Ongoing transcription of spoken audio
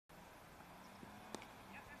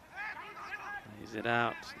Brings it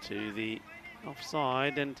out to the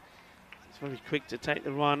offside, and he's very quick to take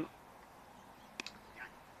the run.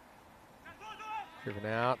 Driven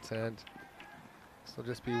out, and this will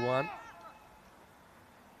just be one.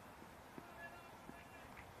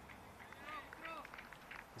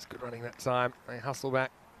 It's good running that time. They hustle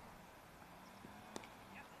back.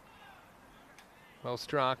 Well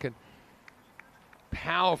struck and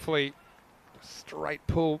powerfully straight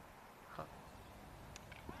pull.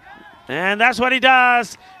 And that's what he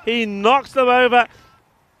does. He knocks them over.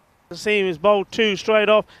 The seam is bowled 2 straight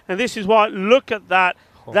off. And this is why, look at that.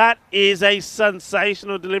 Oh. That is a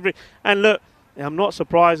sensational delivery. And look, I'm not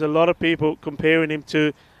surprised a lot of people comparing him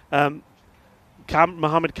to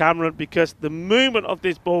Mohammed Cameron, because the movement of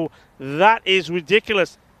this ball, that is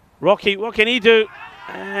ridiculous. Rocky, what can he do?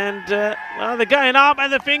 And well, they're going up,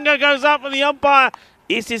 and the finger goes up for the umpire.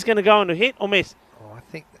 Is this going to go on a hit or miss? Oh, I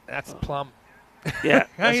think that's plumb. Yeah,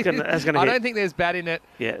 that's going to hit. I don't think there's bat in it.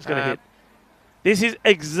 Yeah, it's going to hit. This is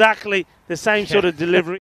exactly the same sort of delivery.